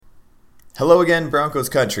Hello again, Broncos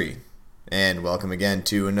country, and welcome again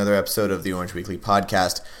to another episode of the Orange Weekly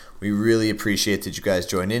podcast. We really appreciate that you guys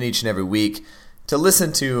join in each and every week to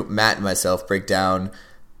listen to Matt and myself break down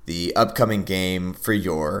the upcoming game for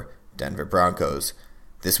your Denver Broncos.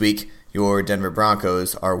 This week, your Denver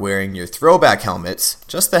Broncos are wearing your throwback helmets,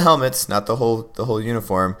 just the helmets, not the whole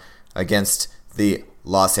uniform, against the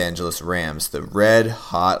Los Angeles Rams, the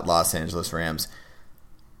red-hot Los Angeles Rams.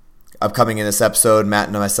 Upcoming in this episode, Matt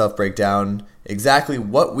and myself break down exactly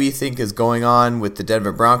what we think is going on with the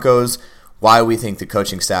Denver Broncos, why we think the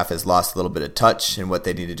coaching staff has lost a little bit of touch and what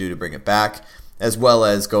they need to do to bring it back, as well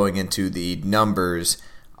as going into the numbers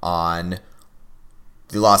on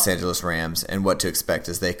the Los Angeles Rams and what to expect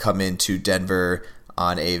as they come into Denver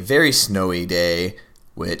on a very snowy day,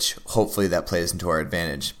 which hopefully that plays into our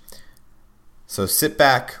advantage. So sit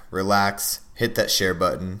back, relax, hit that share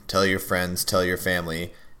button, tell your friends, tell your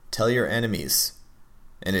family, tell your enemies,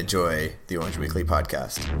 and enjoy the Orange Weekly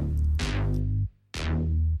podcast.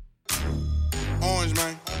 Orange,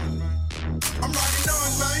 man. I'm rocking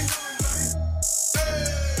orange, man.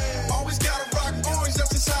 Hey, always gotta rock orange, that's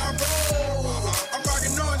just how I roll. I'm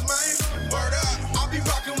rocking orange, man. Word up. I'll be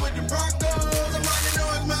rocking with the Broncos. I'm rocking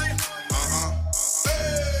orange, man.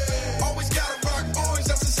 Hey, always gotta rock orange,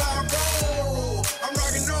 that's just how I roll. I'm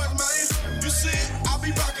rocking orange, man. You see, I'll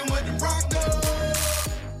be rocking with the Broncos.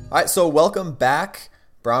 All right, so welcome back,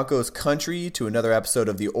 Broncos country, to another episode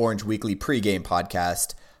of the Orange Weekly pregame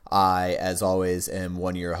podcast. I, as always, am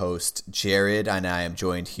one of your hosts, Jared, and I am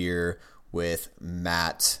joined here with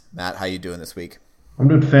Matt. Matt, how you doing this week? I'm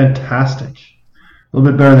doing fantastic. A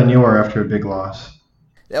little bit better than you are after a big loss.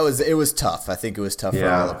 It was tough. I think it was tough for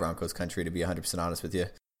all of Broncos country, to be 100% honest with you.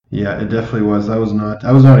 Yeah, it definitely was. I was not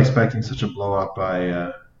expecting such a blowout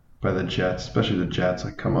by the Jets, especially the Jets.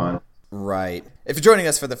 Like, come on. Right. If you're joining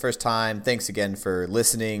us for the first time, thanks again for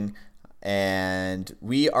listening. And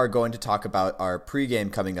we are going to talk about our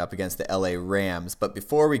pregame coming up against the LA Rams. But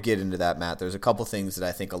before we get into that, Matt, there's a couple things that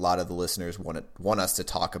I think a lot of the listeners want us to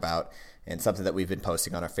talk about, and something that we've been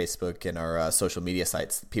posting on our Facebook and our social media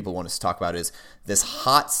sites. People want us to talk about is this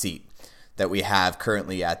hot seat that we have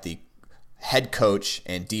currently at the head coach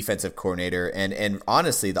and defensive coordinator, and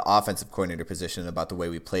honestly the offensive coordinator position, about the way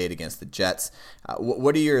we played against the Jets.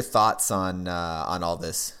 What are your thoughts on all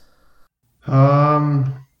this?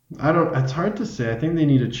 It's hard to say. I think they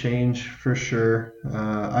need a change for sure.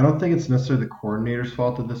 I don't think it's necessarily the coordinator's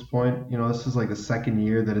fault at this point. You know, this is like the second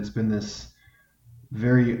year that it's been this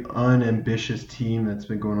very unambitious team that's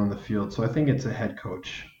been going on the field. So I think it's a head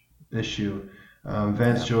coach issue.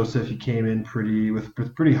 Vance Joseph, he came in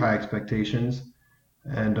with pretty high expectations,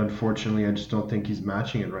 and unfortunately, I just don't think he's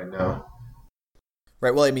matching it right now. Right.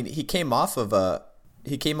 Well, I mean, he came off of the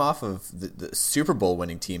Super Bowl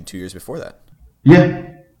winning team 2 years before that.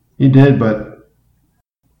 Yeah, he did, but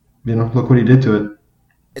look what he did to it.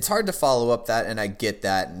 It's hard to follow up that, and I get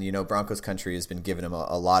that. And Broncos country has been giving him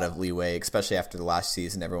a lot of leeway, especially after the last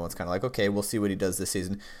season. Everyone's kind of like, okay, we'll see what he does this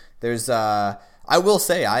season. I will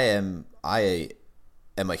say I am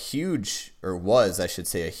a huge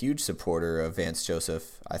supporter of Vance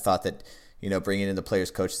Joseph. I thought that bringing in the players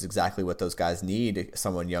coach is exactly what those guys need,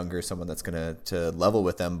 someone younger, someone that's going to level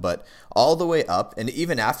with them. But all the way up, and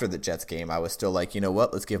even after the Jets game, I was still like, you know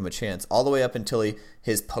what, let's give him a chance. All the way up until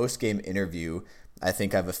his post-game interview, I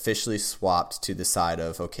think I've officially swapped to the side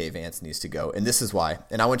of, okay, Vance needs to go. And this is why.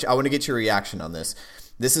 And I want to get your reaction on this.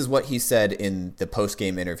 This is what he said in the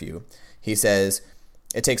post-game interview. He says,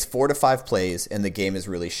 it takes 4 to 5 plays and the game is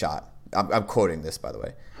really shot. I'm quoting this, by the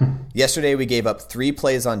way. Yesterday, we gave up 3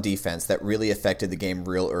 plays on defense that really affected the game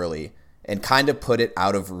real early and kind of put it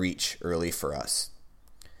out of reach early for us.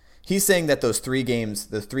 He's saying that the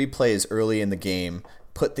 3 plays early in the game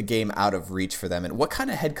put the game out of reach for them. And what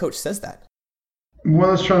kind of head coach says that?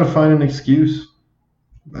 Well, it's trying to find an excuse,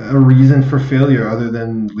 a reason for failure other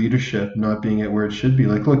than leadership not being at where it should be.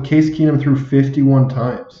 Like, look, Case Keenum threw 51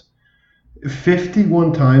 times.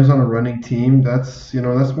 51 times on a running team, that's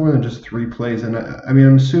more than just 3 plays. And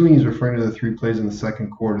I'm assuming he's referring to the 3 plays in the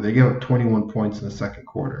second quarter. They gave up 21 points in the second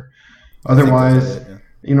quarter. Otherwise,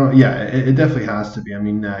 it definitely has to be. I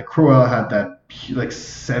mean, Crowell had that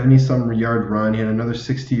 70-some yard run. He had another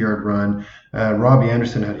 60-yard run. Robbie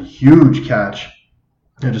Anderson had a huge catch.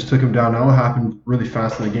 It just took him down. It all happened really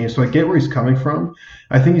fast in the game. So I get where he's coming from.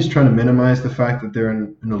 I think he's trying to minimize the fact that they're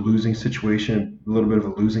in a losing situation, a little bit of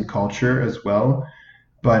a losing culture as well.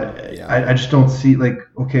 But I just don't see,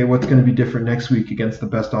 what's going to be different next week against the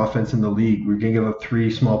best offense in the league? We're going to give up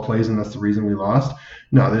 3 small plays and that's the reason we lost?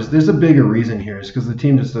 No, there's a bigger reason here. It's because the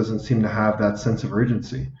team just doesn't seem to have that sense of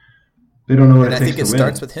urgency. They don't know what it takes to win. I think it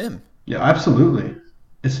starts with him. Yeah, absolutely.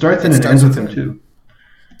 It starts and it ends with him too.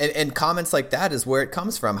 And comments like that is where it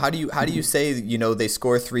comes from. How do you say, they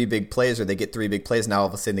score 3 big plays or they get 3 big plays, now all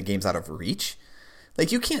of a sudden the game's out of reach?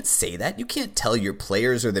 Like, you can't say that. You can't tell your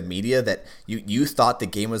players or the media that you thought the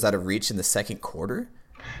game was out of reach in the second quarter.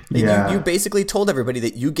 Like, you basically told everybody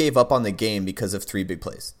that you gave up on the game because of 3 big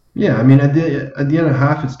plays. Yeah, I mean, at the end of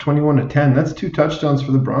half, it's 21-10. That's 2 touchdowns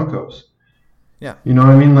for the Broncos. Yeah. You know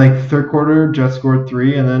what I mean? Like, third quarter, Jets scored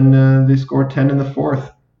 3, and then they scored 10 in the fourth.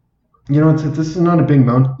 This is not a big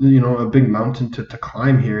mountain to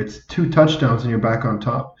climb here. It's 2 touchdowns and you're back on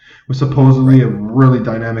top with supposedly a really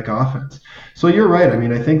dynamic offense. So you're right. I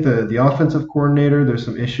mean, I think the offensive coordinator, there's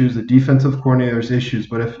some issues. The defensive coordinator, there's issues.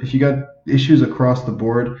 But if you got issues across the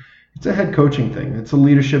board, it's a head coaching thing. It's a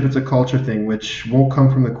leadership. It's a culture thing, which won't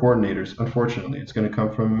come from the coordinators. Unfortunately, it's going to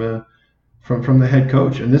come from the head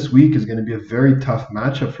coach. And this week is going to be a very tough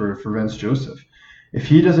matchup for Vance Joseph. If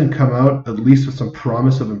he doesn't come out at least with some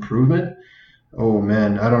promise of improvement, oh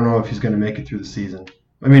man, I don't know if he's going to make it through the season.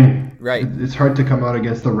 I mean, it's hard to come out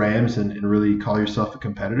against the Rams and really call yourself a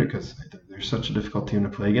competitor because they're such a difficult team to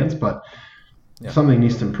play against, but something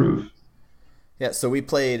needs to improve. Yeah, so we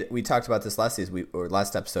talked about this last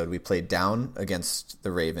episode. We played down against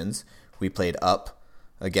the Ravens. We played up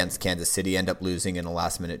against Kansas City, end up losing in a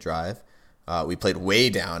last-minute drive. We played way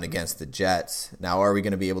down against the Jets. Now, are we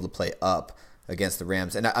going to be able to play up against the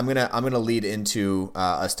Rams? And I'm gonna lead into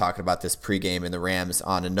us talking about this pregame in the Rams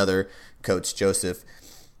on another Coach Joseph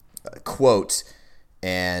quote,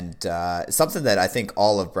 and something that I think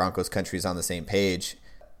all of Broncos country is on the same page.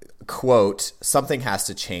 Quote, something has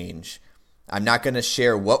to change. I'm not going to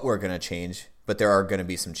share what we're going to change, but there are going to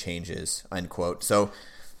be some changes, unquote. So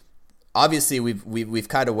obviously we've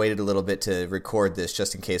kind of waited a little bit to record this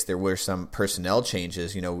just in case there were some personnel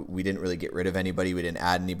changes. We didn't really get rid of anybody. We didn't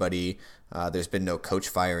add anybody. There's been no coach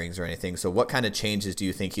firings or anything. So what kind of changes do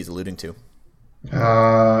you think he's alluding to?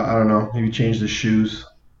 I don't know. Maybe change the shoes.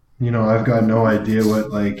 I've got no idea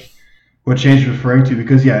what change you're referring to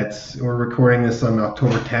because we're recording this on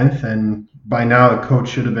October 10th and by now a coach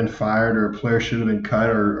should have been fired or a player should have been cut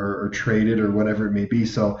or traded or whatever it may be.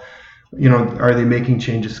 So, are they making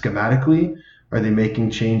changes schematictically? Are they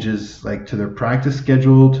making changes to their practice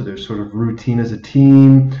schedule, to their sort of routine as a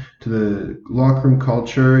team, to the locker room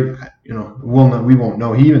culture? We won't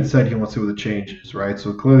know. He even said he wants to see what the change is, right?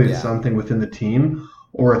 So clearly it's something within the team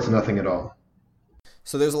or it's nothing at all.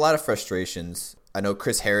 So there's a lot of frustrations. I know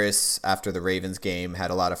Chris Harris after the Ravens game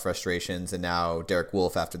had a lot of frustrations, and now Derek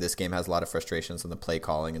Wolfe after this game has a lot of frustrations on the play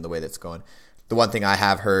calling and the way that's going. The one thing I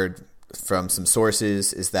have heard from some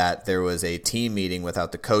sources is that there was a team meeting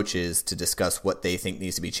without the coaches to discuss what they think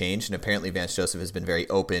needs to be changed, and apparently Vance Joseph has been very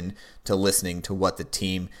open to listening to what the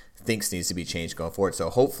team thinks needs to be changed going forward. So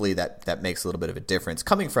hopefully that makes a little bit of a difference.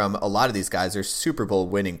 Coming from a lot of these guys, they're Super Bowl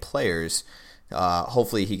winning players.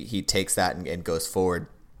 Hopefully he takes that and goes forward.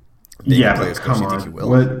 But come on.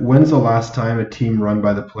 When's the last time a team run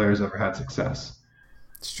by the players ever had success?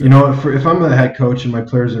 If I'm the head coach and my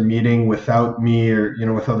players are meeting without me or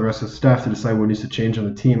without the rest of the staff to decide what needs to change on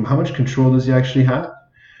the team, how much control does he actually have?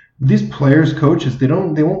 These players, coaches, they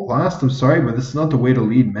won't last. I'm sorry, but this is not the way to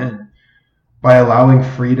lead men. By allowing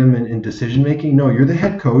freedom in decision making, no, you're the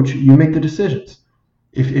head coach. You make the decisions.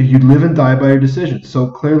 If you live and die by your decisions.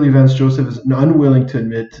 So clearly Vance Joseph is unwilling to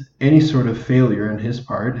admit any sort of failure on his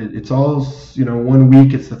part. It's all, 1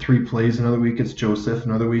 week it's the 3 plays, another week it's Joseph,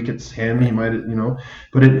 another week it's him. He might,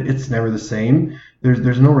 but it's never the same.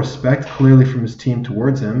 There's no respect clearly from his team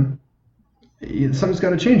towards him. Something's got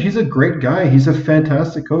to change. He's a great guy. He's a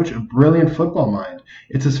fantastic coach, a brilliant football mind.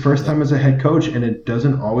 It's his first time as a head coach, and it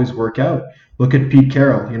doesn't always work out. Look at Pete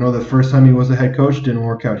Carroll. The first time he was a head coach didn't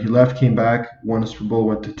work out. He left, came back, won a Super Bowl,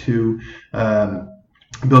 went to 2.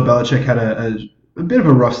 Bill Belichick had a bit of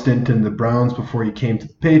a rough stint in the Browns before he came to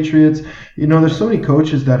the Patriots. There's so many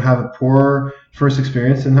coaches that have a poor first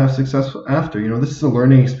experience and have success after. This is a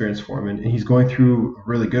learning experience for him, and he's going through a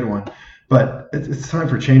really good one. But it's time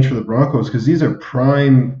for change for the Broncos because these are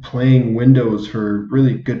prime playing windows for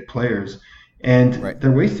really good players. And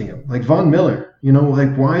they're wasting him. Like Von Miller,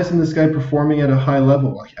 why isn't this guy performing at a high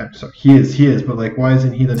level? I'm sorry, he is, but why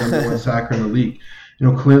isn't he the number 1 sacker in the league?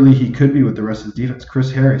 Clearly he could be with the rest of his defense.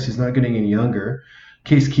 Chris Harris, he's not getting any younger.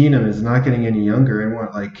 Case Keenum is not getting any younger. And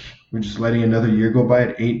we're just letting another year go by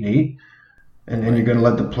at 8-8? And you're going to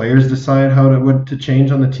let the players decide what to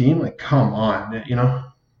change on the team? Come on, it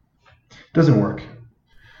doesn't work.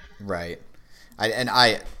 Right.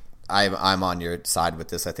 I'm on your side with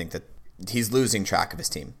this. I think that he's losing track of his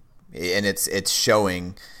team, and it's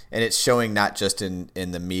showing not just in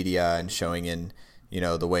the media and showing in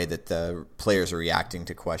the way that the players are reacting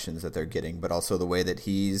to questions that they're getting, but also the way that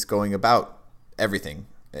he's going about everything.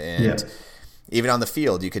 And even on the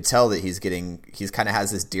field, you could tell that he's kind of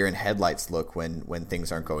has this deer in headlights look when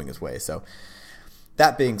things aren't going his way. So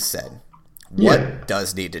that being said, what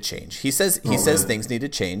does need to change? He says things need to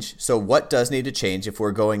change. So what does need to change if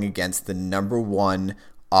we're going against the number one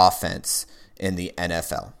offense in the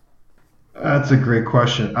NFL? That's a great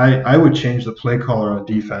question. I would change the play caller on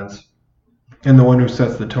defense, and the one who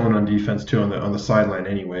sets the tone on defense too on the sideline,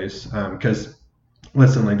 anyways. Because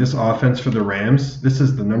listen, like this offense for the Rams, this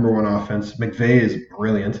is the number one offense. McVay is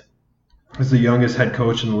brilliant. He's the youngest head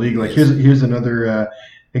coach in the league. Like here's another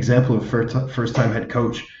example of first time head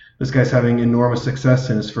coach. This guy's having enormous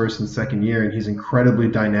success in his first and second year, and he's incredibly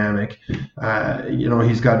dynamic.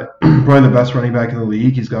 He's got probably the best running back in the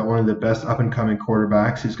league. He's got one of the best up-and-coming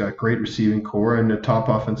quarterbacks. He's got great receiving core and a top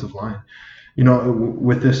offensive line.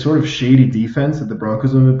 With this sort of shady defense that the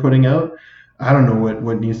Broncos have been putting out, I don't know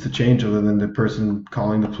what needs to change other than the person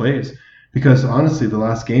calling the plays. Because honestly, the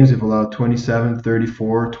last games they've allowed 27,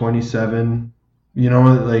 34, 27.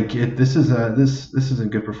 This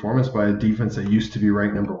isn't good performance by a defense that used to be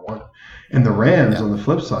ranked number one. And the Rams, on the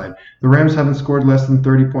flip side, the Rams haven't scored less than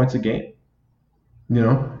 30 points a game.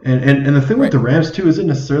 And the thing with the Rams too isn't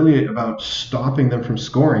necessarily about stopping them from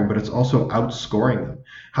scoring, but it's also outscoring them.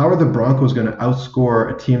 How are the Broncos going to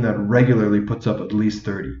outscore a team that regularly puts up at least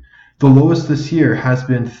 30? The lowest this year has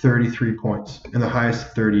been 33 points, and the highest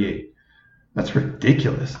 38. That's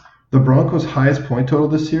ridiculous. The Broncos' highest point total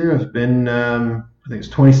this year has been, I think it's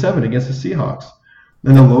 27 against the Seahawks.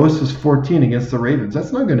 And the lowest is 14 against the Ravens.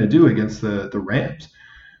 That's not going to do against the Rams.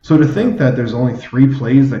 So to think that there's only 3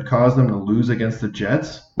 plays that caused them to lose against the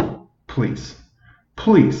Jets, please.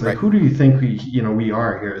 Like, who do you think we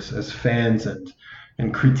are here as fans and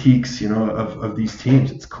critiques, of these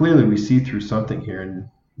teams? It's clearly we see through something here,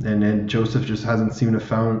 and Joseph just hasn't seemed to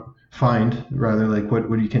find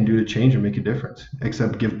what you can do to change and make a difference,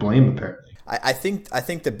 except give blame apparently. I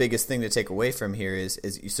think the biggest thing to take away from here is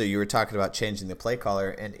so you were talking about changing the play caller,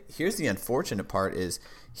 and here's the unfortunate part is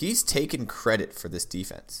he's taken credit for this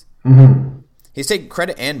defense. Mm-hmm. He's taken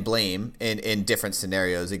credit and blame in different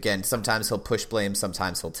scenarios. Again, sometimes he'll push blame,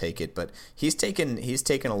 sometimes he'll take it, but he's taken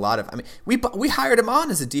a lot of. I mean, we hired him on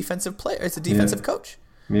as a defensive player, as a defensive coach.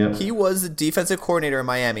 Yeah. He was the defensive coordinator in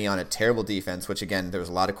Miami on a terrible defense, which, again, there was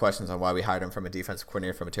a lot of questions on why we hired him from a defensive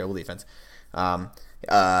coordinator from a terrible defense.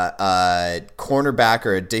 Cornerback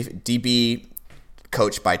or a DB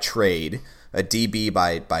coach by trade, a DB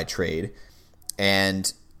by trade,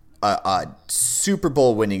 and a Super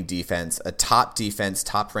Bowl winning defense, a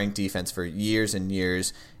top-ranked defense for years and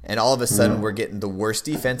years, and all of a sudden we're getting the worst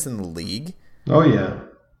defense in the league. Oh, yeah.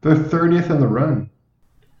 They're 30th in the run.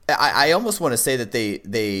 I almost want to say that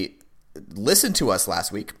they listened to us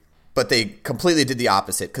last week, but they completely did the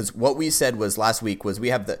opposite, because what we said was last week was we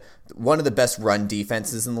have one of the best run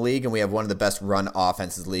defenses in the league, and we have one of the best run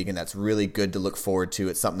offenses in the league, and that's really good to look forward to.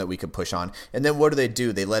 It's something that we could push on. And then what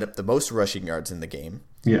do? They let up the most rushing yards in the game.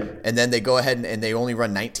 Yeah. And then they go ahead and they only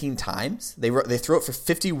run 19 times. They throw it for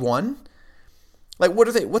 51. Like,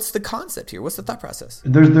 what's the concept here? What's the thought process?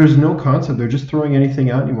 There's no concept. They're just throwing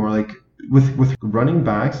anything out anymore. Like with running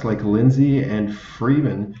backs like Lindsey and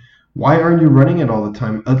Freeman, why aren't you running it all the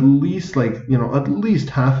time? At least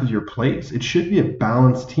half of your plays. It should be a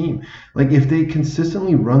balanced team. Like, if they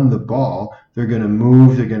consistently run the ball, they're going to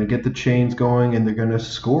move, they're going to get the chains going, and they're going to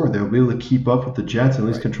score. They'll be able to keep up with the Jets and at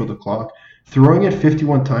least control the clock. Throwing it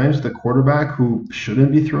 51 times, the quarterback who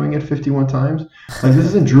shouldn't be throwing it 51 times, like, this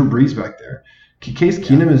isn't Drew Brees back there. Case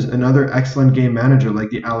Keenum is another excellent game manager, like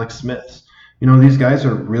the Alex Smiths. These guys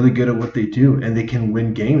are really good at what they do, and they can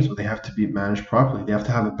win games, but they have to be managed properly. They have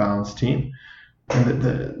to have a balanced team. And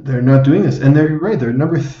they're not doing this. And they're right. They're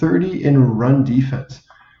number 30 in run defense.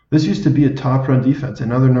 This used to be a top run defense, and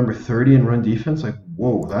now they're number 30 in run defense. Like,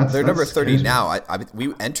 whoa, they're number 30 now.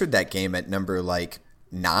 We entered that game at number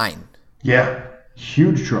 9. Yeah,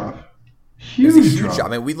 huge drop. Huge drop. I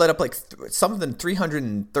mean, we let up something than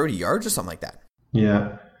 330 yards or something like that.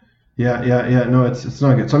 Yeah. No, it's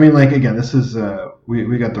not good. So I mean, again, this is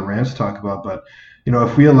we got the Rams to talk about, but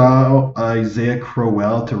if we allow Isaiah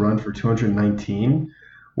Crowell to run for 219,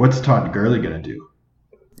 what's Todd Gurley gonna do?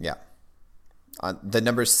 Yeah, the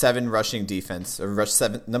number 7 rushing defense, or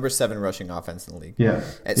number 7 rushing offense in the league. Yeah.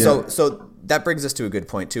 So that brings us to a good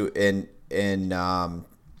point too in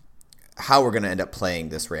how we're gonna end up playing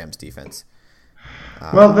this Rams defense.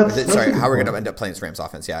 How we're going to end up playing this Rams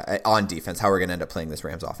offense? Yeah, on defense, how we're going to end up playing this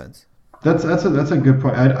Rams offense? That's a good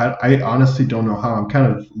point. I honestly don't know how. I'm kind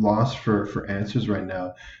of lost for answers right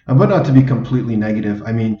now. But not to be completely negative.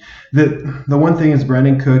 I mean, the one thing is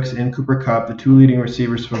Brandon Cooks and Cooper Kupp, the two leading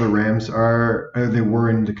receivers for the Rams, they were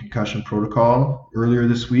in the concussion protocol earlier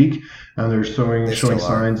this week, and they're showing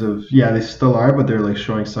signs of, yeah, they still are, but they're like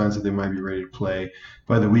showing signs that they might be ready to play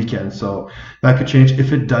by the weekend. So that could change.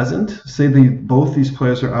 If it doesn't, say both these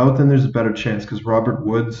players are out, then there's a better chance because Robert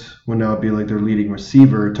Woods would now be like their leading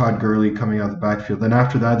receiver, Todd Gurley coming out of the backfield. Then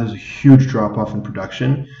after that, there's a huge drop off in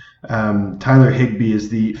production. Tyler Higbee is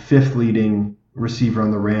the fifth leading receiver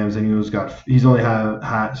on the Rams, and he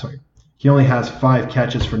only has 5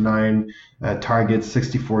 catches for 9 targets,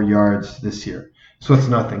 64 yards this year. So it's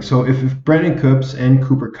nothing. So if Brandon Cooks and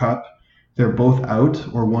Cooper Kupp, they're both out,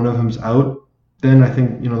 or one of them's out, then I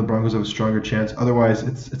think the Broncos have a stronger chance. Otherwise,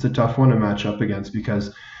 it's a tough one to match up against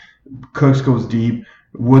because Cooks goes deep,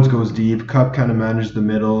 Woods goes deep, Kupp kind of manages the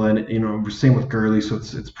middle, and same with Gurley. So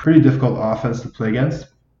it's pretty difficult offense to play against.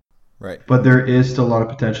 Right. But there is still a lot of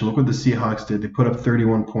potential. Look what the Seahawks did. They put up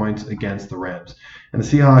 31 points against the Rams, and the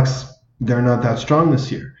Seahawks, they're not that strong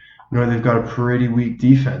this year. They've got a pretty weak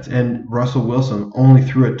defense, and Russell Wilson only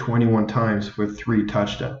threw it 21 times for 3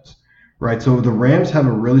 touchdowns. Right, so the Rams have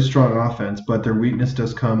a really strong offense, but their weakness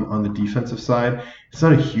does come on the defensive side. It's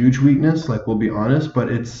not a huge weakness, like we'll be honest,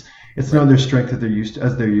 but it's not their strength that they're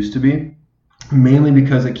used to be. Mainly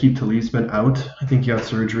because Aqib Talib's been out. I think he had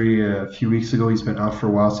surgery a few weeks ago. He's been out for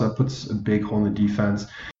a while, so that puts a big hole in the defense.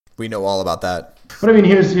 We know all about that. But I mean,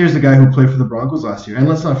 here's the guy who played for the Broncos last year, and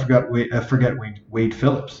let's not forget Wade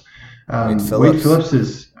Phillips. Wade Phillips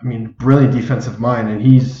is, brilliant defensive mind, and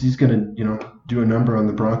he's going to, do a number on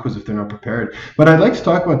the Broncos if they're not prepared. But I'd like to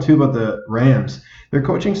talk about the Rams. Their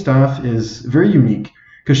coaching staff is very unique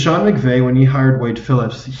because Sean McVay, when he hired Wade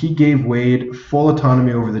Phillips, he gave Wade full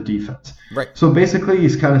autonomy over the defense. Right. So basically,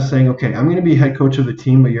 he's kind of saying, okay, I'm going to be head coach of the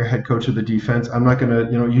team, but you're head coach of the defense. I'm not going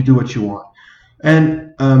to, you do what you want.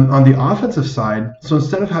 And on the offensive side, so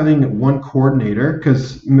instead of having one coordinator,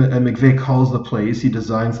 because McVay calls the plays, he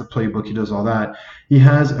designs the playbook, he does all that, he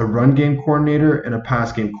has a run game coordinator and a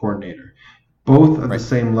pass game coordinator, both at the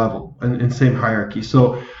same level and same hierarchy.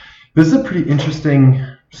 So this is a pretty interesting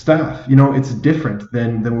staff. It's different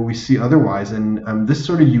than what we see otherwise. And this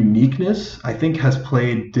sort of uniqueness, I think, has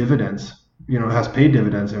paid dividends. Has paid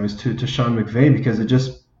dividends. It was to Sean McVay because it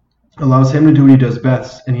just allows him to do what he does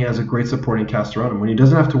best, and he has a great supporting cast around him. When he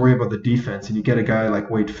doesn't have to worry about the defense, and you get a guy like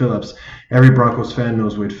Wade Phillips, every Broncos fan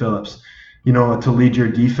knows Wade Phillips, to lead your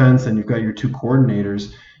defense, and you've got your 2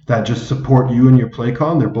 coordinators that just support you and your play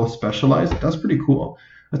call, and they're both specialized. That's pretty cool.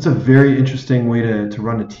 That's a very interesting way to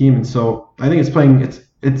run a team, and so I think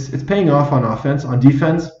it's paying off on offense. On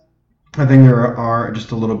defense, I think there are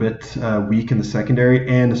just a little bit weak in the secondary,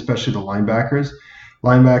 and especially the linebackers.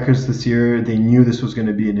 Linebackers this year, they knew this was going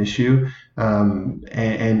to be an issue, and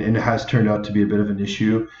it has turned out to be a bit of an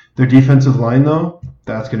issue. Their defensive line, though,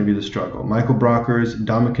 that's going to be the struggle. Michael Brockers,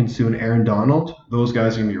 Ndamukong Suh, and Aaron Donald, those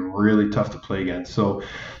guys are going to be really tough to play against. So,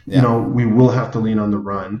 we will have to lean on the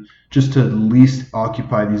run just to at least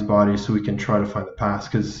occupy these bodies so we can try to find the pass.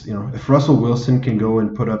 Because, if Russell Wilson can go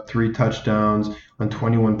and put up 3 touchdowns on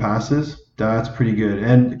 21 passes, that's pretty good.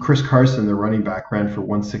 And Chris Carson, the running back, ran for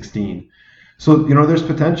 116. So, there's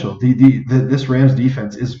potential. This Rams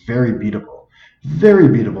defense is very beatable. Very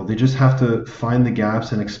beatable. They just have to find the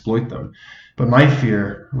gaps and exploit them. But my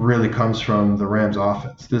fear really comes from the Rams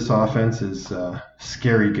offense. This offense is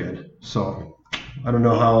scary good. So I don't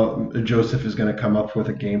know how Joseph is going to come up with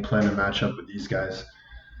a game plan to match up with these guys.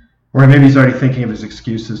 Or maybe he's already thinking of his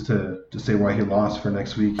excuses to say why he lost for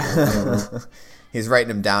next week. I don't know. He's writing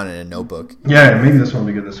them down in a notebook. Yeah, maybe this one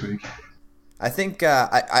will be good this week. I think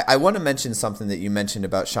I want to mention something that you mentioned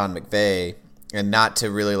about Sean McVay, and not to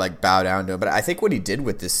really bow down to him, but I think what he did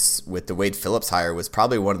with the Wade Phillips hire was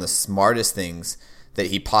probably one of the smartest things that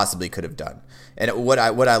he possibly could have done. And what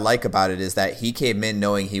I like about it is that he came in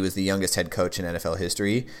knowing he was the youngest head coach in NFL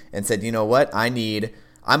history and said, you know what,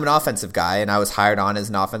 I'm an offensive guy, and I was hired on as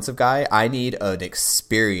an offensive guy. I need an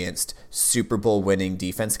experienced Super Bowl winning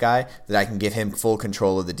defense guy that I can give him full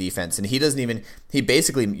control of the defense. And he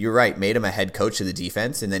basically, you're right, made him a head coach of the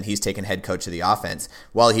defense, and then he's taken head coach of the offense.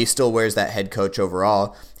 While he still wears that head coach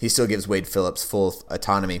overall, he still gives Wade Phillips full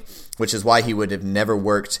autonomy, which is why he would have never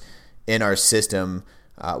worked in our system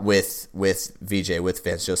with VJ, with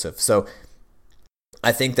Vance Joseph. So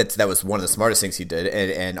I think that was one of the smartest things he did,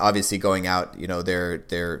 and obviously going out,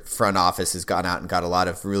 their front office has gone out and got a lot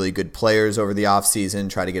of really good players over the offseason,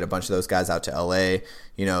 try to get a bunch of those guys out to LA.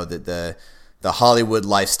 the Hollywood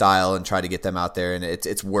lifestyle and try to get them out there, and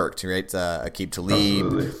it's worked, right? Aqib Talib,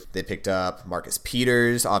 Absolutely. they picked up Marcus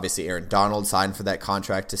Peters, obviously Aaron Donald signed for that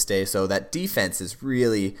contract to stay, so that defense is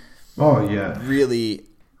really, Oh yeah. really,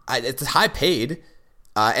 it's high paid.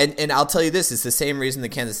 And I'll tell you this, it's the same reason the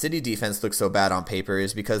Kansas City defense looks so bad on paper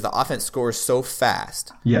is because the offense scores so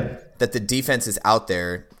fast Yeah. that the defense is out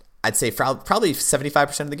there, I'd say probably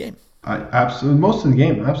 75% of the game. Absolutely, most of the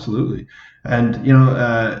game, absolutely. And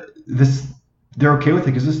they're okay with it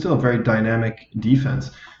because it's still a very dynamic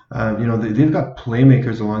defense. They've got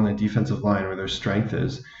playmakers along the defensive line where their strength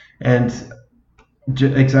is, and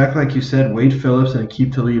exactly like you said, Wade Phillips and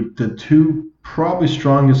Aqib Talib, the two probably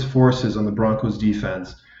strongest forces on the Broncos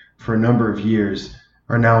defense for a number of years,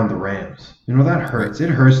 are now in the Rams. That hurts. It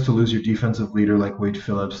hurts to lose your defensive leader like Wade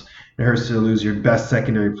Phillips. It hurts to lose your best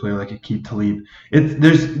secondary player like Aqib Talib.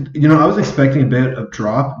 I was expecting a bit of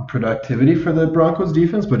drop in productivity for the Broncos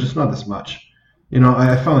defense, but just not this much.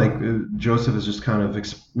 I found like Joseph is just kind of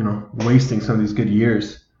wasting some of these good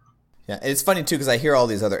years. Yeah, it's funny too because I hear all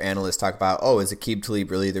these other analysts talk about, is Aqib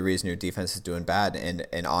Talib really the reason your defense is doing bad?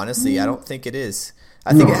 And honestly, I don't think it is.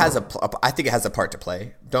 I think it has a part to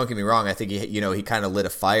play. Don't get me wrong. I think he kind of lit a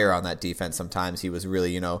fire on that defense. Sometimes he was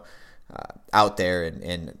really out there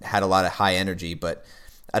and had a lot of high energy, but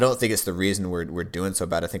I don't think it's the reason we're doing so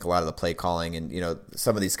bad. I think a lot of the play calling and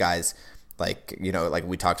some of these guys. Like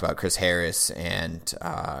we talked about Chris Harris and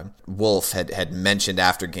Wolf had mentioned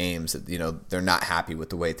after games that, they're not happy with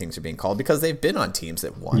the way things are being called because they've been on teams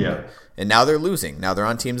that won. Yeah. And now they're losing. Now they're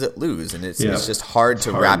on teams that lose. And it's just hard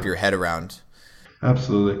to wrap your head around.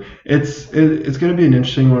 Absolutely. It's going to be an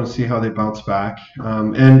interesting one to see how they bounce back.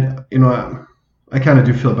 I kind of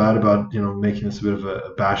do feel bad about, making this a bit of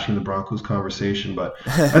a bashing the Broncos conversation, but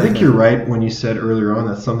I think you're right when you said earlier on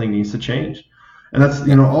that something needs to change. And that's,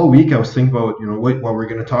 all week I was thinking about, what we're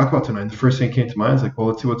going to talk about tonight. And the first thing that came to mind is like, well,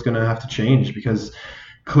 let's see what's going to have to change because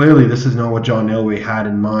clearly this is not what John Elway had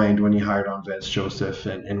in mind when he hired on Vance Joseph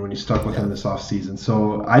and when he stuck with him this offseason.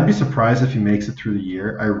 So I'd be surprised if he makes it through the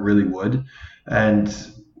year. I really would. And,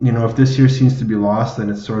 if this year seems to be lost, then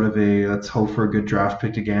it's sort of let's hope for a good draft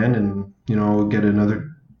pick again and, get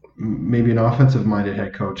another, maybe an offensive-minded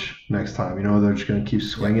head coach next time. They're just going to keep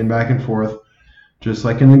swinging back and forth. Just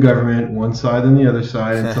like in the government, one side and the other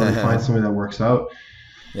side until they find something that works out.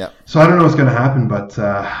 Yeah. So I don't know what's going to happen, but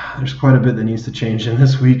there's quite a bit that needs to change in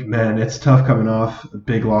this week, man. It's tough coming off a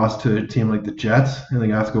big loss to a team like the Jets. I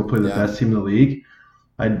think I have to go play the best team in the league.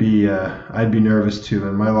 I'd be nervous too,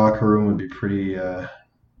 and my locker room would be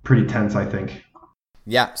pretty tense, I think.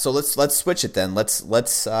 Yeah. So let's switch it then. Let's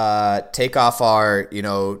take off our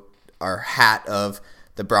hat of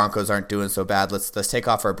the Broncos aren't doing so bad. Let's take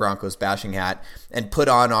off our Broncos bashing hat and put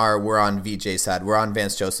on we're on VJ's side. We're on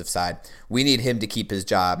Vance Joseph's side. We need him to keep his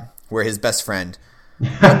job. We're his best friend.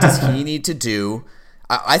 What does he need to do?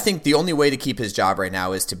 I think the only way to keep his job right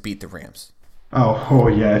now is to beat the Rams. Oh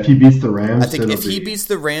yeah. If he beats the Rams, I think if he beats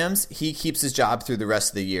the Rams, he keeps his job through the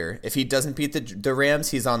rest of the year. If he doesn't beat the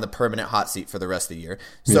Rams, he's on the permanent hot seat for the rest of the year.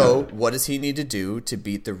 So what does he need to do to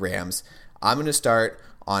beat the Rams? I'm going to start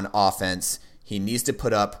on offense. He needs to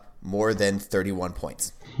put up more than 31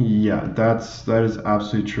 points. Yeah, that is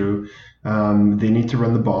absolutely true. They need to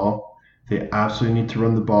run the ball. They absolutely need to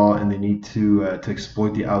run the ball, and they need to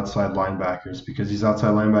exploit the outside linebackers because these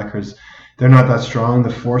outside linebackers, they're not that strong. The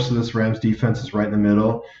force of this Rams defense is right in the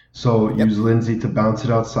middle. So use Lindsey to bounce it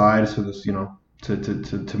outside. So this,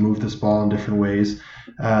 to move this ball in different ways.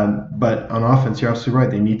 But on offense, you're absolutely right.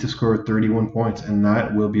 They need to score 31 points, and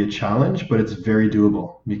that will be a challenge, but it's very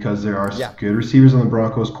doable because there are good receivers on the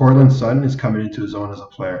Broncos. Courtland Sutton is coming into his own as a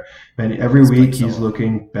player. And every week he's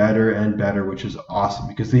looking better and better, which is awesome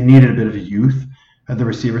because they needed a bit of a youth at the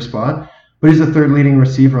receiver spot. But he's the third leading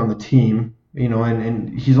receiver on the team,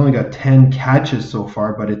 and he's only got 10 catches so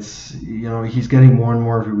far, but it's, he's getting more and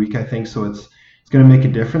more every week, I think, so it's going to make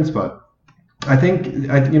a difference, but I think,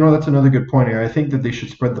 that's another good point here. I think that they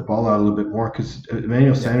should spread the ball out a little bit more because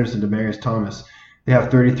Emmanuel Sanders and Demaryius Thomas, they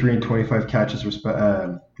have 33 and 25 catches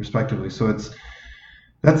respectively. So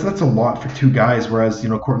that's a lot for two guys, whereas,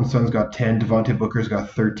 Courtland Sutton's got 10, Devontae Booker's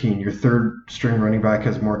got 13. Your third string running back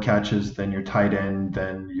has more catches than your tight end,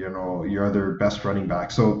 than, your other best running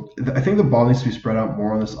back. So I think the ball needs to be spread out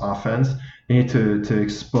more on this offense. They need to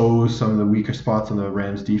expose some of the weaker spots on the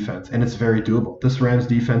Rams defense, and it's very doable. This Rams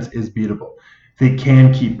defense is beatable. They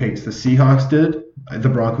can keep pace. The Seahawks did. The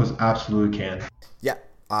Broncos absolutely can. Yeah,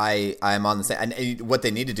 I'm on the same. And what they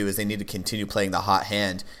need to do is they need to continue playing the hot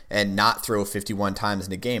hand and not throw 51 times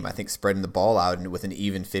in a game. I think spreading the ball out and with an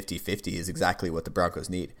even 50-50 is exactly what the Broncos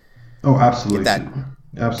need. Oh, absolutely.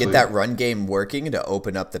 Absolutely. get that run game working to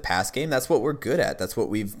open up the pass game. That's what we're good at. That's what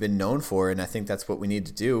we've been known for, and I think that's what we need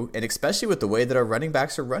to do. And especially with the way that our running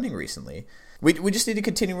backs are running recently, we just need to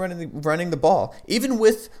continue running the ball, even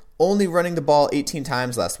with only running the ball 18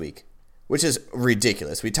 times last week, which is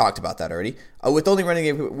ridiculous. We talked about that already. With only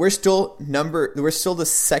running, we're still the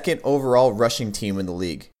second overall rushing team in the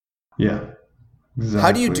league. Yeah. Exactly.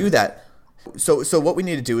 How do you do that? So what we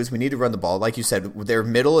need to do is we need to run the ball. Like you said, their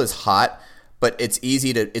middle is hot. But it's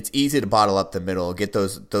easy to bottle up the middle, get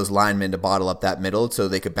those linemen to bottle up that middle so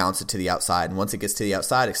they could bounce it to the outside. And once it gets to the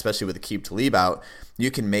outside, especially with Aqib Talib out,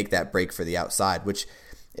 you can make that break for the outside, which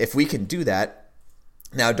if we can do that,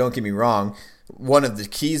 now don't get me wrong, one of the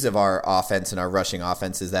keys of our offense and our rushing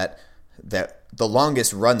offense is that the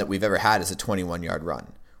longest run that we've ever had is a 21-yard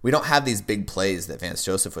run. We don't have these big plays that Vance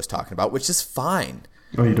Joseph was talking about, which is fine.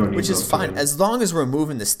 Oh, you don't need which is fine. As long as we're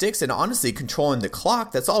moving the sticks and honestly controlling the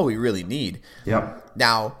clock, that's all we really need. Yep.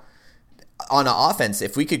 Now, on an offense,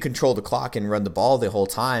 if we could control the clock and run the ball the whole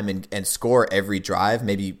time and score every drive,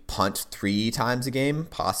 maybe punt 3 times a game,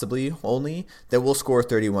 possibly only, then we'll score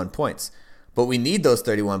 31 points. But we need those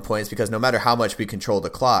 31 points because no matter how much we control the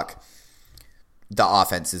clock, the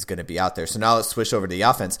offense is going to be out there. So now let's switch over to the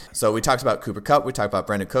offense. So we talked about Cooper Kupp. We talked about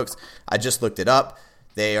Brandon Cooks. I just looked it up.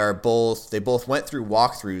 They both went through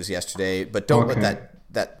walkthroughs yesterday, but don't let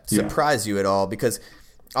that surprise you at all because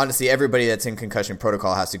honestly, everybody that's in concussion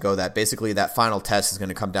protocol has to go that. Basically, that final test is going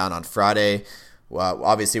to come down on Friday. Well,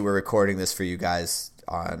 obviously, we're recording this for you guys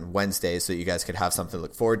on Wednesday so you guys could have something to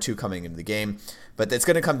look forward to coming into the game. But it's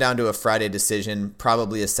going to come down to a Friday decision,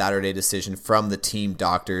 probably a Saturday decision from the team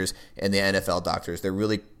doctors and the NFL doctors. They're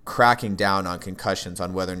really cracking down on concussions,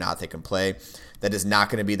 on whether or not they can play. That is not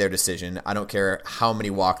going to be their decision. I don't care how many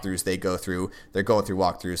walkthroughs they go through. They're going through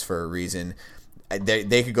walkthroughs for a reason.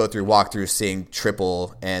 They could go through walkthroughs seeing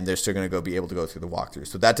triple, and they're still going to be able to go through the walkthrough.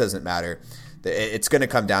 So that doesn't matter. It's going to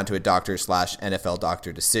come down to a doctor/NFL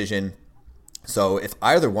doctor decision. So if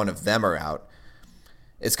either one of them are out,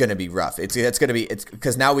 it's going to be rough. It's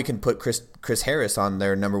because now we can put Chris Harris on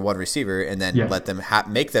their number 1 receiver and then let them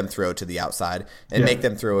make them throw to the outside and make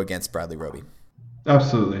them throw against Bradley Roby.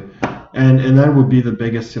 Absolutely. And that would be the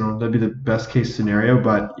biggest, that'd be the best case scenario.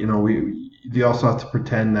 But, they also have to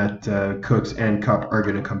pretend that Cooks and Kupp are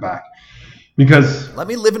going to come back. Because let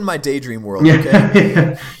me live in my daydream world,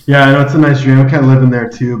 okay? Yeah, I know it's a nice dream. I'm kind of living there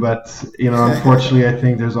too. But, unfortunately, I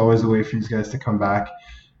think there's always a way for these guys to come back.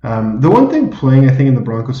 The one thing playing, I think, in the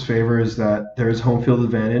Broncos' favor is that there is home field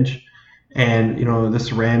advantage. And,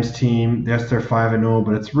 this Rams team, yes, they're 5-0,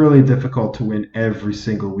 but it's really difficult to win every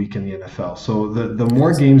single week in the NFL. So the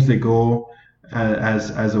more games they go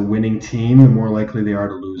as a winning team, the more likely they are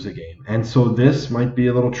to lose a game. And so this might be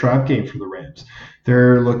a little trap game for the Rams.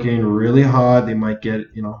 They're looking really hot. They might get,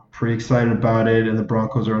 pretty excited about it, and the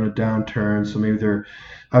Broncos are on a downturn. So maybe they're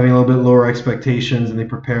having a little bit lower expectations and they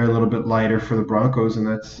prepare a little bit lighter for the Broncos, and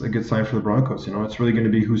that's a good sign for the Broncos. It's really going to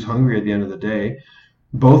be who's hungry at the end of the day.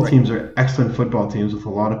 Both teams are excellent football teams with a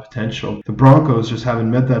lot of potential. The Broncos just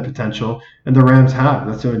haven't met that potential, and the Rams have.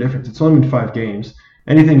 That's the only difference. It's only been 5 games.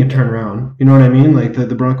 Anything can turn around. You know what I mean? Like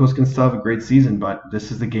the Broncos can still have a great season, but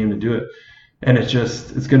this is the game to do it. And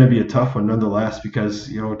it's going to be a tough one nonetheless because,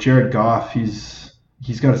 Jared Goff, he's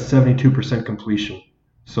got a 72% completion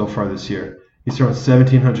so far this year. He's thrown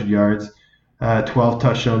 1,700 yards, 12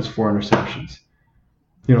 touchdowns, 4 interceptions.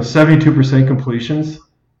 72% completions.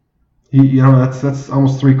 That's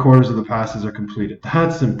almost 3/4 of the passes are completed.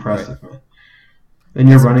 That's impressive, man. And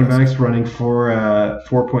your running backs running for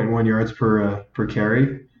 4.1 yards per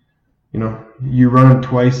carry. You run them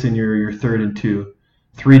twice and you're 3rd and 2.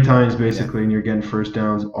 3 times basically, and you're getting first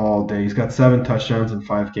downs all day. He's got 7 touchdowns in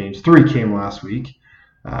 5 games. 3 came last week,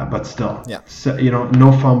 but still,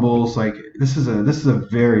 no fumbles. Like this is a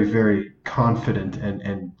very, very confident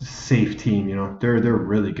and safe team. They're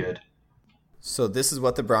really good. So this is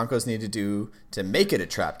what the Broncos need to do to make it a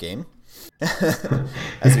trap game.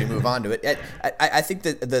 As we move on to it, I think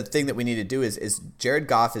that the thing that we need to do is Jared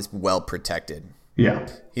Goff is well protected. Yeah,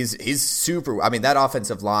 he's super. I mean, that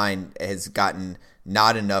offensive line has gotten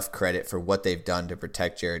not enough credit for what they've done to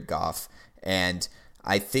protect Jared Goff, and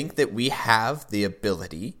I think that we have the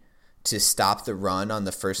ability to stop the run on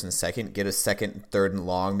the 1st and 2nd, get a 2nd, 3rd and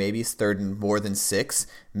long, maybe 3rd and more than 6,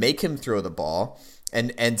 make him throw the ball.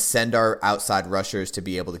 And send our outside rushers to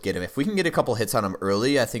be able to get him. If we can get a couple hits on him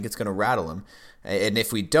early, I think it's going to rattle him. And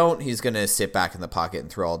if we don't, he's going to sit back in the pocket and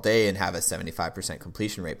throw all day and have a 75%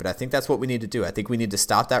 completion rate. But I think that's what we need to do. I think we need to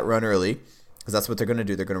stop that run early because that's what they're going to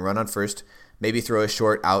do. They're going to run on first, maybe throw a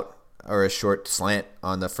short out or a short slant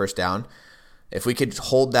on the 1st down. If we could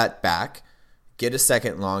hold that back, get a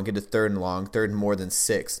second and long, get a third and long, third and more than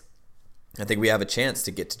 6, I think we have a chance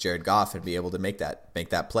to get to Jared Goff and be able to make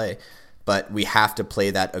that play. But we have to play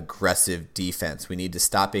that aggressive defense. We need to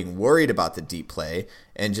stop being worried about the deep play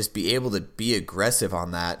and just be able to be aggressive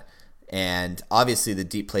on that. And obviously the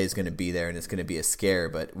deep play is going to be there and it's going to be a scare,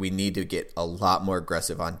 but we need to get a lot more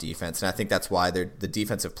aggressive on defense. And I think that's why the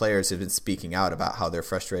defensive players have been speaking out about how they're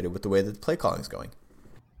frustrated with the way that the play calling is going.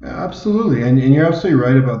 Absolutely, and you're absolutely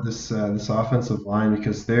right about this offensive line,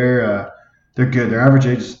 because they're good. Their average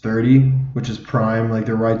age is 30, which is prime. Like,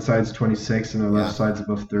 their right side's 26 and their left side's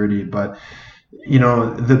above 30. But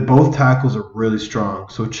both tackles are really strong.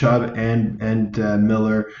 So Chubb and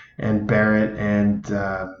Miller and Barrett and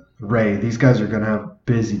Ray, these guys are going to have a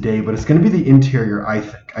busy day. But it's going to be the interior, I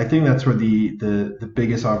think. I think that's where the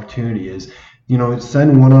biggest opportunity is.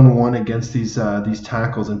 Send one-on-one against these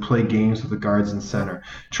tackles and play games with the guards and center.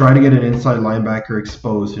 Try to get an inside linebacker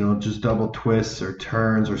exposed. Just double twists or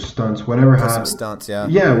turns or stunts, whatever. Some stunts, yeah.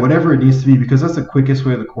 Yeah, whatever it needs to be, because that's the quickest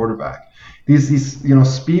way to the quarterback. These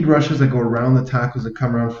speed rushes that go around the tackles that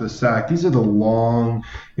come around for the sack. These are the long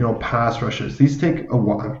pass rushes. These take a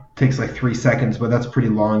while. It takes like 3 seconds, but that's pretty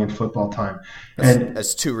long in football time.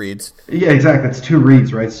 That's 2 reads. Yeah, exactly. That's 2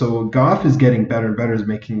 reads, right? So Goff is getting better and better at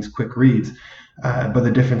making these quick reads. But the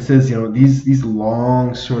difference is, these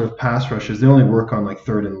long sort of pass rushes, they only work on like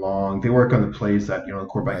third and long. They work on the plays that, the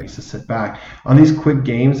quarterback needs to sit back. On these quick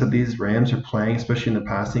games that these Rams are playing, especially in the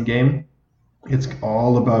passing game, it's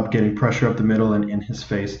all about getting pressure up the middle and in his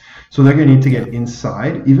face. So they're going to need to get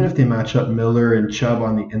inside, even if they match up Miller and Chubb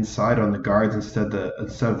on the inside on the guards instead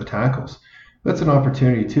of the tackles. That's an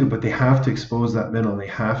opportunity too, but they have to expose that middle and they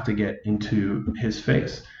have to get into his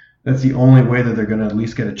face. That's the only way that they're going to at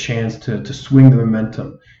least get a chance to swing the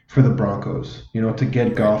momentum for the Broncos, to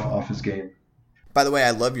get Goff off his game. By the way,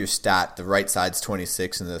 I love your stat. The right side's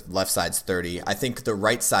 26 and the left side's 30. I think the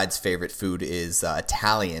right side's favorite food is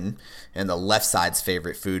Italian, and the left side's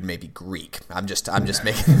favorite food may be Greek. I'm just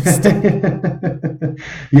making a mistake.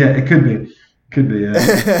 Yeah, it could be.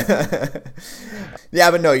 Yeah.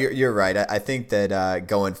 Yeah, but no, you're right. I think that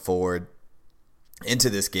going forward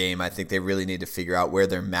into this game, I think they really need to figure out where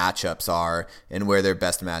their matchups are and where their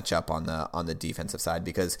best matchup on the defensive side.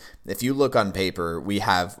 Because if you look on paper, we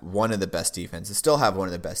have one of the best defenses, still have one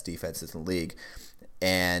of the best defenses in the league,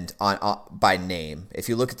 and by name. If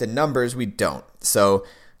you look at the numbers, we don't. So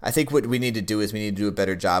I think what we need to do is we need to do a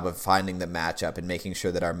better job of finding the matchup and making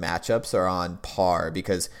sure that our matchups are on par,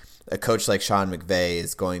 because a coach like Sean McVay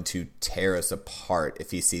is going to tear us apart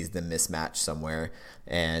if he sees the mismatch somewhere.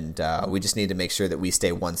 And we just need to make sure that we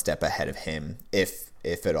stay one step ahead of him, if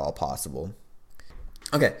at all possible.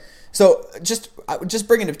 Okay, so just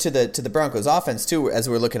bringing it to the Broncos offense too, as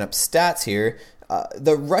we're looking up stats here,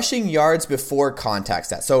 the rushing yards before contact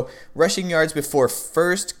stats. So rushing yards before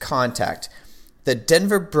first contact, the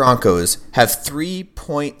Denver Broncos have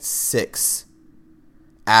 3.6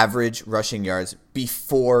 average rushing yards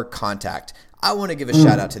before contact. I want to give a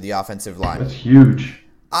shout out to the offensive line. That's huge.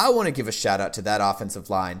 I want to give a shout out to that offensive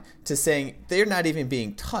line to saying they're not even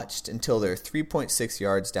being touched until they're 3.6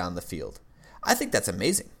 yards down the field. I think that's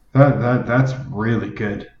amazing. That's really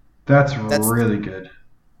good. That's really good.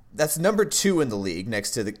 That's number 2 in the league,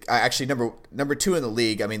 next to the number 2 in the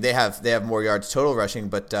league. I mean, they have more yards total rushing,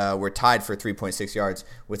 but we're tied for 3.6 yards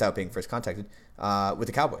without being first contacted with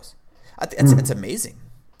the Cowboys. It's amazing.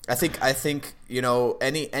 I think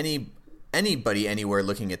anybody anywhere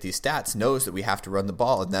looking at these stats knows that we have to run the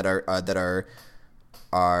ball, and that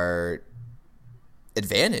our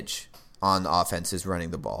advantage on the offense is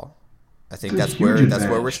running the ball. I think that's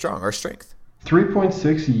where we're strong, our strength.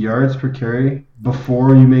 3.6 yards per carry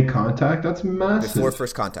before you make contact. That's massive. Before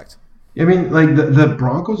first contact. I mean, like the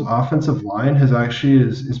Broncos offensive line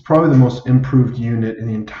is probably the most improved unit in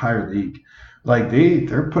the entire league. Like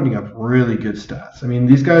they're putting up really good stats. I mean,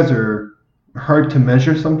 these guys are hard to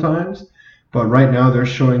measure sometimes, but right now they're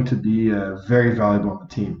showing to be very valuable on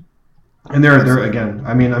the team. And they're again,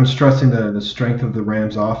 I mean, I'm stressing the strength of the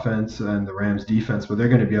Rams offense and the Rams defense, but they're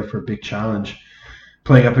going to be up for a big challenge,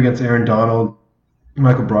 playing up against Aaron Donald,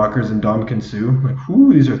 Michael Brockers, and Ndamukong Suh. Like,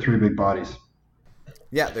 these are 3 big bodies.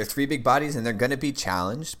 Yeah, they're 3 big bodies, and they're going to be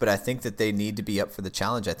challenged, but I think that they need to be up for the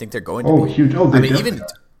challenge. I think they're going to be. Huge. I mean,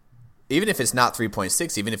 even if it's not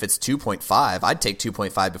 3.6, even if it's 2.5, I'd take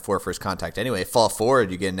 2.5 before first contact anyway. Fall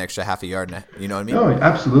forward, you get an extra half a yard. You know what I mean? Oh,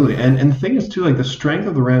 absolutely. And the thing is, too, like the strength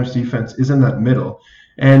of the Rams defense is in that middle.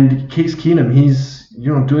 And Case Keenum, he's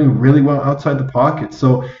doing really well outside the pocket.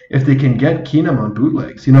 So if they can get Keenum on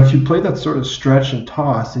bootlegs, if you play that sort of stretch and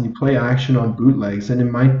toss and you play action on bootlegs, then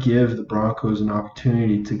it might give the Broncos an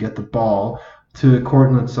opportunity to get the ball to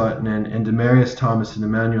Cortland Sutton and Demarius Thomas and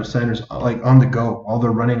Emmanuel Sanders like on the go while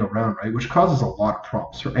they're running around, right? Which causes a lot of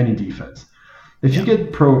problems for any defense. If you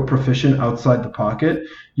get proficient outside the pocket,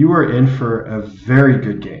 you are in for a very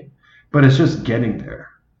good game. But it's just getting there.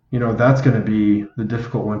 That's going to be the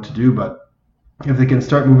difficult one to do. But if they can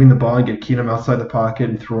start moving the ball and get Keenum outside the pocket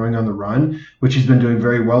and throwing on the run, which he's been doing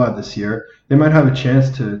very well at this year, they might have a chance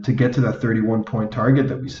to get to that 31-point target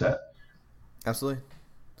that we set. Absolutely.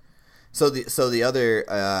 So the other,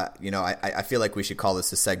 I feel like we should call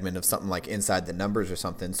this a segment of something like Inside the Numbers or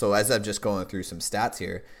something. So as I'm just going through some stats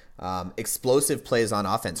here, explosive plays on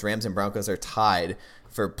offense, Rams and Broncos are tied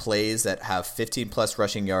for plays that have 15-plus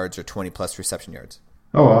rushing yards or 20-plus reception yards.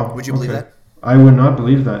 Oh, wow. Would you believe that? I would not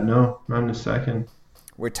believe that. No, not in a second.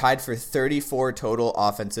 We're tied for 34 total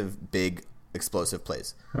offensive big explosive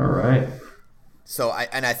plays. All right. So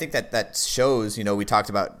I think that shows, we talked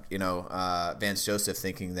about, Vance Joseph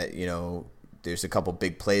thinking that, there's a couple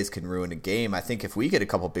big plays can ruin a game. I think if we get a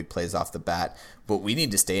couple big plays off the bat, but we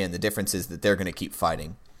need to stay in. The difference is that they're going to keep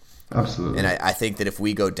fighting. Absolutely. And I think that if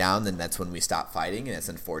we go down, then that's when we stop fighting, and it's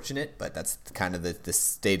unfortunate, but that's kind of the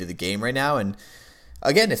state of the game right now. And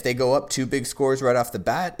again, if they go up 2 big scores right off the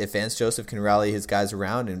bat, if Vance Joseph can rally his guys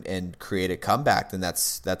around and create a comeback, then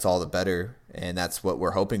that's all the better, and that's what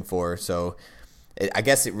we're hoping for. So I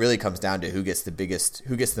guess it really comes down to who gets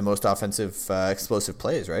the most offensive explosive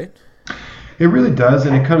plays, right? It really does,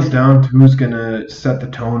 and it comes down to who's going to set the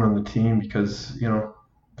tone on the team because,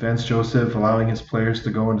 Vance Joseph allowing his players to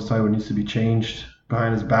go and decide what needs to be changed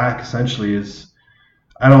behind his back essentially is,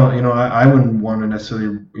 I wouldn't want to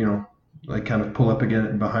necessarily, kind of pull up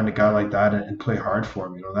again behind a guy like that and play hard for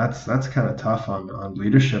him. That's kind of tough on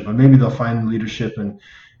leadership, but maybe they'll find leadership and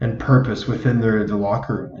purpose within the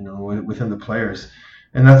locker room, within the players.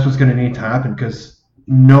 And that's what's going to need to happen because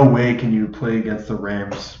no way can you play against the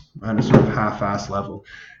Rams on a sort of half-ass level.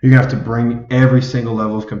 You're going to have to bring every single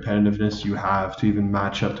level of competitiveness you have to even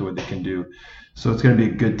match up to what they can do. So it's going to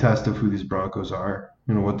be a good test of who these Broncos are,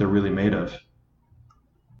 what they're really made of.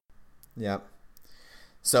 Yeah.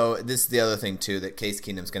 So this is the other thing, too, that Case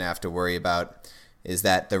Keenum's going to have to worry about is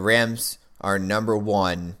that the Rams are number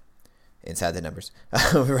 1 inside the numbers.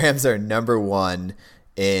 The Rams are number 1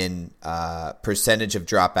 in percentage of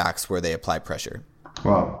dropbacks where they apply pressure.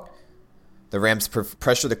 Wow. The Rams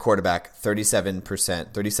pressure the quarterback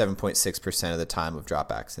 37.6% of the time of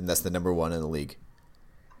dropbacks, and that's the number 1 in the league.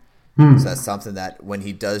 So that's something that when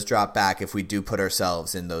he does drop back, if we do put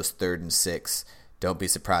ourselves in those 3rd and 6, don't be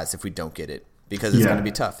surprised if we don't get it because it's going to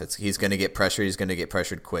be tough. He's going to get pressured. He's going to get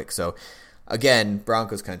pressured quick. So, again,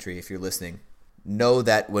 Broncos country, if you're listening, know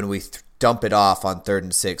that when we dump it off on 3rd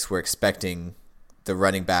and 6, we're expecting the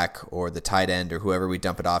running back or the tight end or whoever we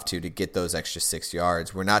dump it off to get those extra 6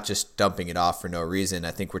 yards. We're not just dumping it off for no reason.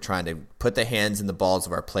 I think we're trying to put the hands in the balls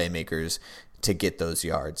of our playmakers to get those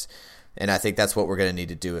yards. And I think that's what we're going to need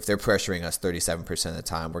to do. If they're pressuring us 37% of the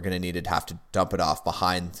time, we're going to have to dump it off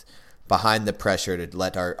behind the pressure to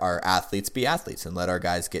let our athletes be athletes and let our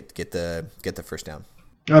guys get the first down.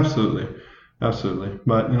 Absolutely.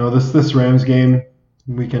 But this Rams game,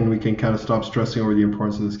 we can kind of stop stressing over the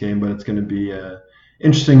importance of this game, but it's going to be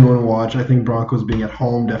interesting one to watch. I think Broncos being at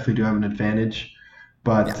home definitely do have an advantage,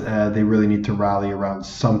 but they really need to rally around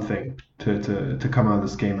something to come out of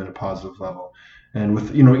this game at a positive level. And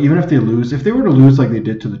with even if they were to lose like they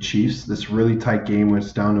did to the Chiefs, this really tight game where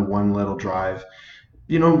it's down to one little drive,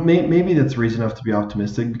 maybe that's reason enough to be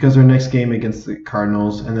optimistic because their next game against the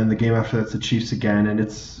Cardinals and then the game after that's the Chiefs again, and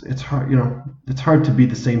it's hard it's hard to beat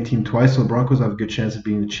the same team twice. So the Broncos have a good chance of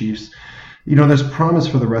beating the Chiefs. There's promise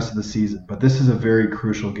for the rest of the season, but this is a very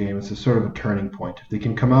crucial game. It's a sort of a turning point. If they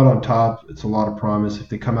can come out on top, it's a lot of promise. If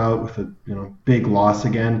they come out with a big loss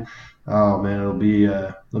again, oh man, there'll be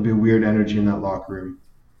a weird energy in that locker room.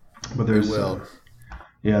 But there's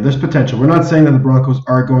potential. We're not saying that the Broncos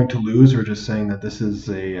are going to lose. We're just saying that this is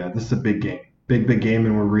a big game, big game,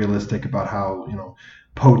 and we're realistic about how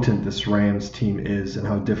potent this Rams team is and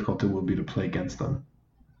how difficult it will be to play against them.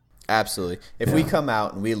 Absolutely. If we come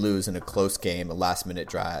out and we lose in a close game, a last-minute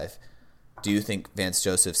drive, do you think Vance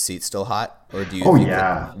Joseph's seat's still hot, or do you think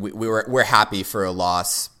that we're happy for a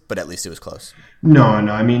loss, but at least it was close? No.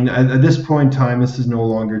 I mean, at this point in time, this is no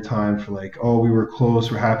longer time for we were close,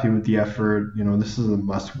 we're happy with the effort. This is a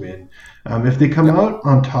must-win. If they come out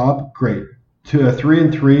on top, great.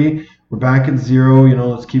 3-3, we're back at 0.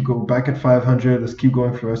 Let's keep going. Back at 500. Let's keep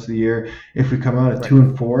going for the rest of the year. If we come out at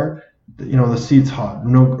 2-4. The seat's hot.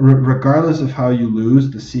 Regardless of how you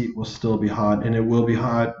lose, the seat will still be hot, and it will be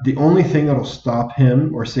hot. The only thing that'll stop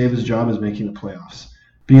him or save his job is making the playoffs,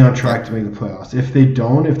 being on track to make the playoffs. If they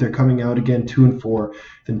don't, if they're coming out again 2-4,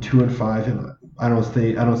 then 2-5, and I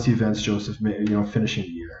don't see Vance Joseph, finishing the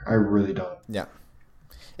year. I really don't. Yeah.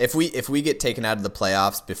 If we get taken out of the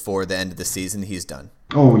playoffs before the end of the season, he's done.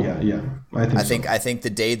 Oh yeah. I think the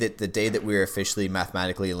day that we're officially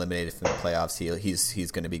mathematically eliminated from the playoffs,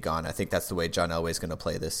 he's going to be gone. I think that's the way John Elway's going to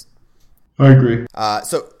play this. I agree.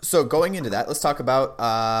 So going into that, let's talk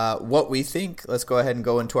about what we think. Let's go ahead and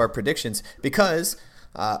go into our predictions because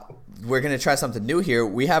we're going to try something new here.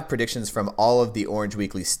 We have predictions from all of the Orange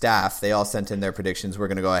Weekly staff. They all sent in their predictions. We're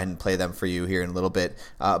going to go ahead and play them for you here in a little bit.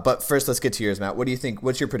 But first, let's get to yours, Matt. What do you think?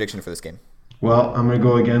 What's your prediction for this game? Well, I'm going to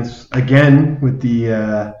go again with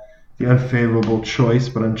the unfavorable choice,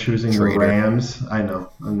 but I'm choosing the Rams. I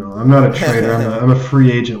know. I'm not a trader. I'm a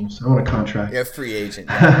free agent. I want a contract. You're a free agent.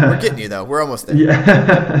 Yeah. We're getting you, though. We're almost there.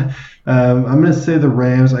 Yeah. I'm going to say the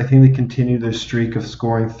Rams. I think they continue their streak of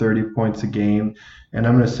scoring 30 points a game, and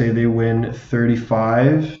I'm going to say they win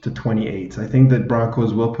 35-28. I think that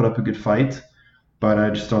Broncos will put up a good fight, but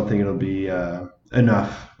I just don't think it'll be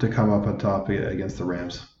enough to come up on top against the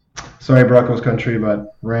Rams. Sorry, Broncos country,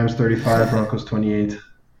 but Rams 35, Broncos 28.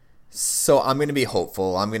 So I'm going to be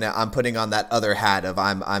hopeful. I'm putting on that other hat of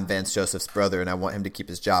I'm Vance Joseph's brother and I want him to keep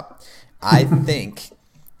his job. I think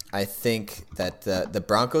that the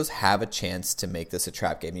Broncos have a chance to make this a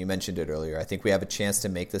trap game. You mentioned it earlier. I think we have a chance to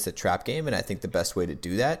make this a trap game, and I think the best way to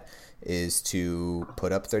do that is to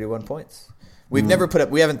put up 31 points. We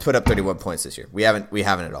haven't put up 31 points this year. We haven't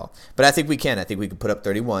at all. But I think we can. I think we can put up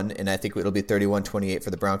 31, and I think it'll be 31-28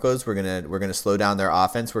 for the Broncos. We're gonna slow down their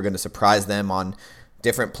offense. We're gonna surprise them on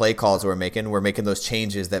different play calls we're making. We're making those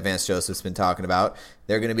changes that Vance Joseph's been talking about.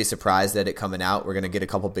 They're going to be surprised at it coming out. We're going to get a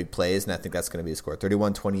couple big plays, and I think that's going to be a score.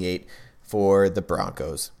 31-28 for the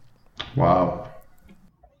Broncos. Wow.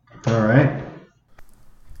 All right.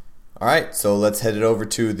 All right, so let's head it over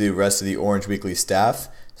to the rest of the Orange Weekly staff,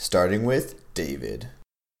 starting with David.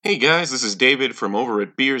 Hey guys, this is David from over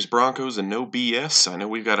at Beers, Broncos, and No BS. I know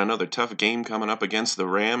we've got another tough game coming up against the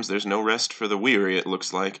Rams. There's no rest for the weary, it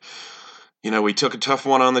looks like. You know, we took a tough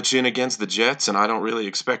one on the chin against the Jets, and I don't really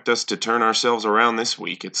expect us to turn ourselves around this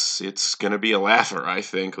week. It's going to be a laugher, I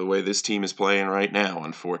think, the way this team is playing right now,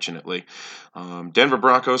 unfortunately. Denver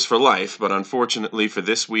Broncos for life, but unfortunately for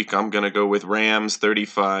this week, I'm going to go with Rams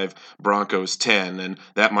 35, Broncos 10, and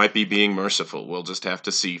that might be being merciful. We'll just have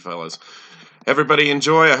to see, fellas. Everybody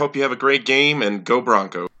enjoy. I hope you have a great game, and go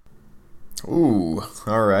Broncos. Ooh,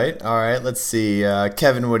 all right. Let's see.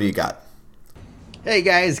 Kevin, what do you got? Hey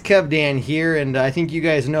guys, Kev Dan here, and I think you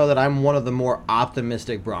guys know that I'm one of the more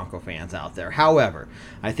optimistic Bronco fans out there. However,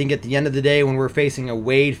 I think at the end of the day, when we're facing a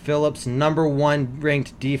Wade Phillips #1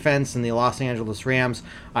 ranked defense in the Los Angeles Rams,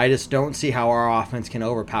 I just don't see how our offense can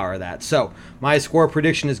overpower that. So, my score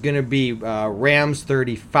prediction is going to be Rams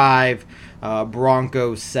 35,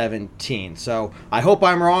 Broncos 17. So, I hope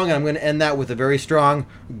I'm wrong, and I'm going to end that with a very strong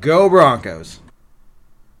Go Broncos.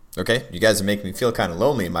 Okay, you guys are making me feel kind of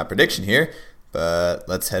lonely in my prediction here. But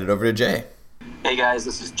let's head it over to Jay. Hey guys,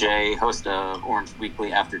 this is Jay, host of Orange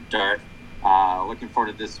Weekly After Dark. Looking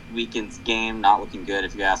forward to this weekend's game. Not looking good,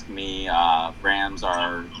 if you ask me. Rams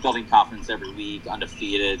are building confidence every week,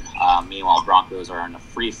 undefeated. Meanwhile, Broncos are in a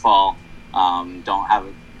free fall. Don't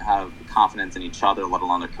have confidence in each other, let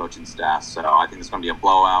alone their coaching staff. So I think it's going to be a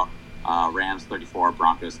blowout. Rams 34,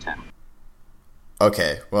 Broncos 10.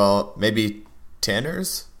 Okay, well, maybe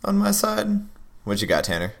Tanner's on my side. What you got,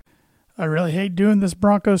 Tanner? I really hate doing this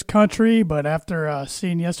Broncos country, but after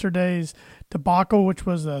seeing yesterday's debacle, which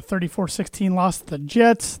was a 34-16 loss to the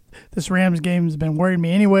Jets, this Rams game has been worrying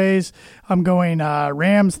me anyways. I'm going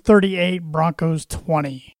Rams 38, Broncos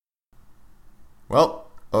 20.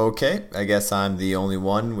 Well, okay. I guess I'm the only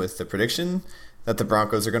one with the prediction that the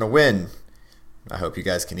Broncos are going to win. I hope you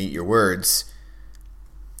guys can eat your words.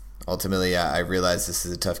 Ultimately, I realize this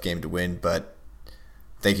is a tough game to win, but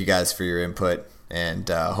thank you guys for your input. And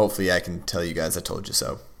hopefully I can tell you guys I told you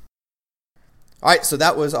so. All right, so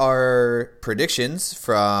that was our predictions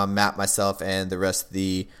from Matt, myself, and the rest of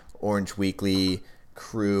the Orange Weekly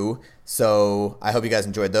crew. So I hope you guys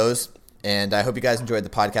enjoyed those. And I hope you guys enjoyed the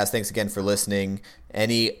podcast. Thanks again for listening.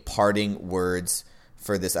 Any parting words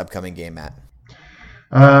for this upcoming game, Matt?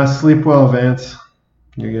 Sleep well, Vance.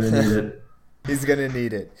 You're going to need it. He's going to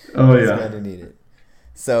need it. Oh, yeah. He's going to need it.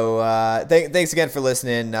 So thanks again for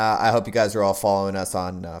listening. I hope you guys are all following us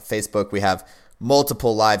on Facebook. We have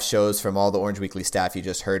multiple live shows from all the Orange Weekly staff you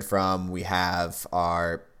just heard from. We have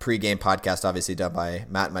our pregame podcast, obviously done by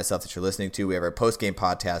Matt and myself that you're listening to. We have our postgame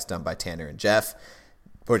podcast done by Tanner and Jeff,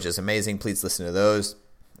 which is amazing. Please listen to those.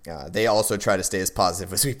 They also try to stay as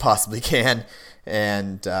positive as we possibly can.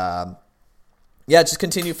 And yeah, just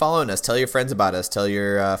continue following us. Tell your friends about us. Tell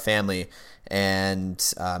your family. And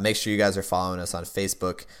make sure you guys are following us on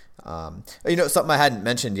Facebook. Something I hadn't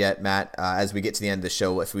mentioned yet, Matt, as we get to the end of the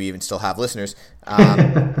show, if we even still have listeners,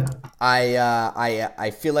 I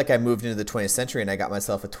feel like I moved into the 20th century and I got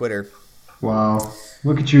myself a Twitter. Wow.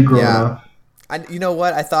 Look at you growing up. You know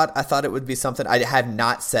what? I thought it would be something. I have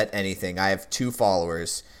not set anything. I have 2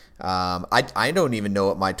 followers. I don't even know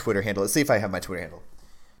what my Twitter handle is. Let's see if I have my Twitter handle.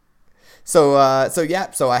 So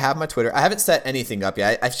I have my Twitter. I haven't set anything up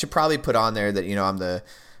yet. I should probably put on there that,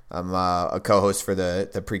 I'm a co-host for the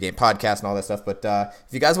pregame podcast and all that stuff. But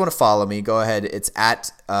if you guys want to follow me, go ahead. It's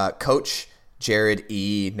at Coach Jared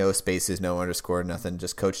E. No spaces, no underscore, nothing.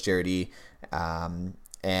 Just Coach Jared E. Follow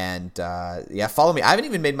me. I haven't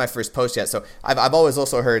even made my first post yet. So I've always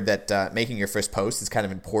also heard that making your first post is kind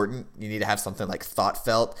of important. You need to have something like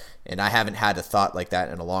thought-felt, and I haven't had a thought like that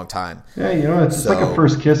in a long time. Yeah, it's just like a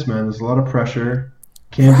first kiss, man. There's a lot of pressure.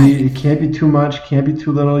 It can't be too much, can't be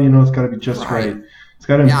too little. It's got to be just right. It's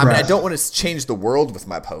got to impress. I don't want to change the world with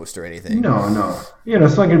my post or anything. No.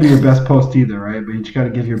 It's not going to be your best post either, right? But you just got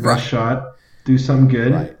to give your best shot, do something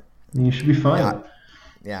good, and you should be fine.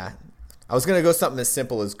 Yeah. I was gonna go something as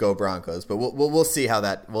simple as "Go Broncos," but we'll see how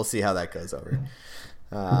that goes over.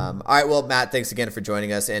 All right, well, Matt, thanks again for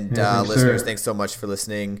joining us, and listeners, thanks so much for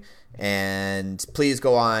listening. And please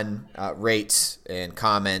go on, rate and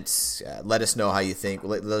comment. Let us know how you think.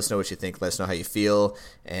 Let us know what you think. Let us know how you feel.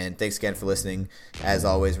 And thanks again for listening. As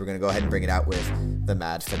always, we're gonna go ahead and bring it out with the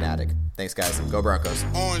Mad Fanatic. Thanks, guys. Go Broncos.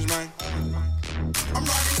 Orange, man. I'm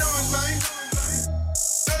rocking orange, man.